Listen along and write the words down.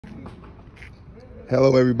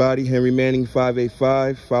Hello everybody, Henry Manning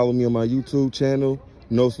 585. Follow me on my YouTube channel,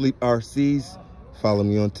 No Sleep RCs. Follow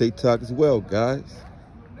me on TikTok as well, guys.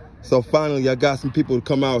 So finally, I got some people to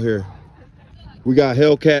come out here. We got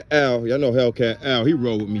Hellcat Al. Y'all know Hellcat Al. He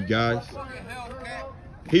rode with me, guys.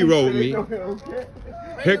 He rode with me.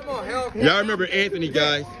 Y'all remember Anthony,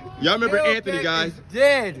 guys? Y'all remember Anthony, guys?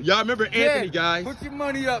 Dead. Y'all remember Anthony, guys? Put your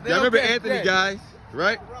money up. Y'all remember Anthony, guys?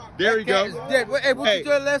 Right? There we go. Dead. Hey, what you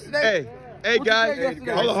doing last night? Hey guys,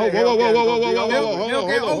 hold on,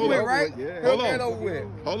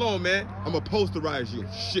 hold on, man. I'm gonna posterize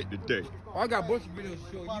your shit today. I got a bunch of videos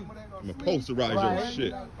to show you. I'm gonna posterize your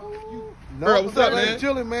shit. Earl, what's up, man?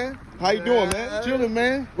 Chilling, man. How you doing, man? Chilling,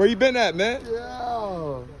 man. Where you been at, man?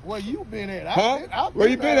 Yeah. Where you been at? Where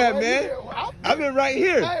you been at, man? I've been right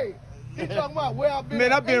here. Hey, you talking about where I've been?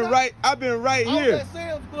 Man, I've been right here. I was at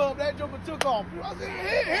Sam's Club. That joker took off. I said,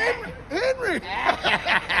 Henry.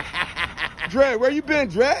 Dre, where you been,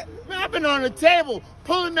 Dre? Man, I've been on the table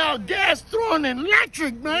pulling out gas, throwing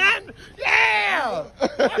electric, man. Yeah.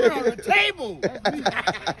 I've been on the table.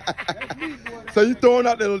 That's me, boy. So you throwing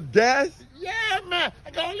out the gas? Yeah, man. I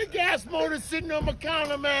got all the gas motors sitting on my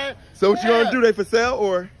counter, man. So what you gonna do? They for sale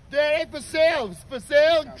or? They ain't for sale. It's for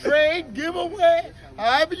sale, trade, giveaway.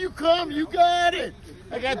 However you come, you got it.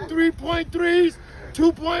 I got 3.3s,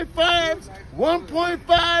 2.5s,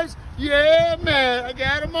 1.5s. Yeah, man, I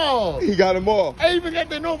got them all. He got them all. I even got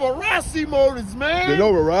the Nova Rossi motors, man. The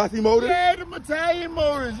Nova Rossi motors? Yeah, the Italian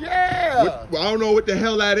motors, yeah. Well, I don't know what the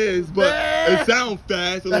hell that is, but it sounds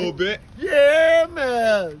fast a little bit. Yeah,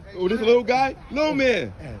 man. Oh, this little guy? No,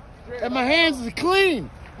 man. And my hands are clean.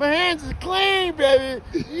 My hands are clean, baby.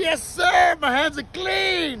 Yes, sir. My hands are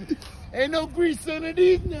clean. Ain't no grease under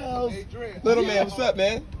these nails. Hey, Dre, little man, what's up,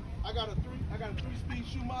 man? I got a three-speed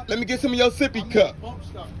shoe model. Let me get some of your sippy cup. Wow.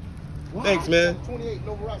 Thanks, man. 28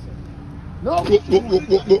 Nova Rossi. No.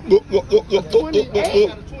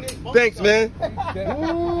 Thanks, man.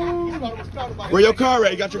 Where your car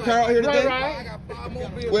at? You got your car out here today?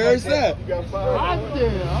 Right. Where is that? Out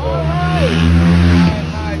there. All right.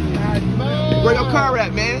 Where your car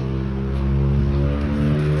at, man?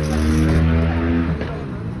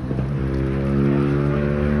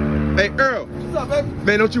 Hey, Earl. What's up, baby?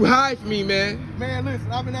 Man, don't you hide from me, man. Man,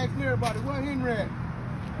 listen, I've been asking everybody, where Henry at?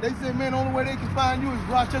 They said, man, the only way they can find you is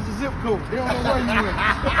Rochester zip code. They don't know where you went.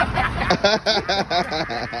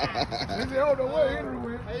 They said, they don't know where Henry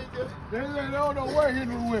went. They said, they don't know where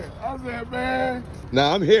Henry went. I said, man.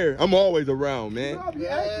 Nah, I'm here. I'm always around, man. I'll be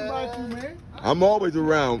asking about you, man. I'm always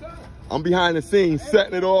around. I'm behind the scenes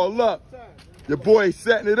setting it all up. Your boy's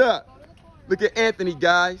setting it up. Look at Anthony,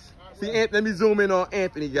 guys. See, Anthony, let me zoom in on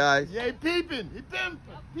Anthony, guys. Yeah, he peeping. He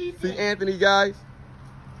peeping. See Anthony, guys?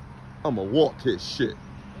 I'ma walk his shit.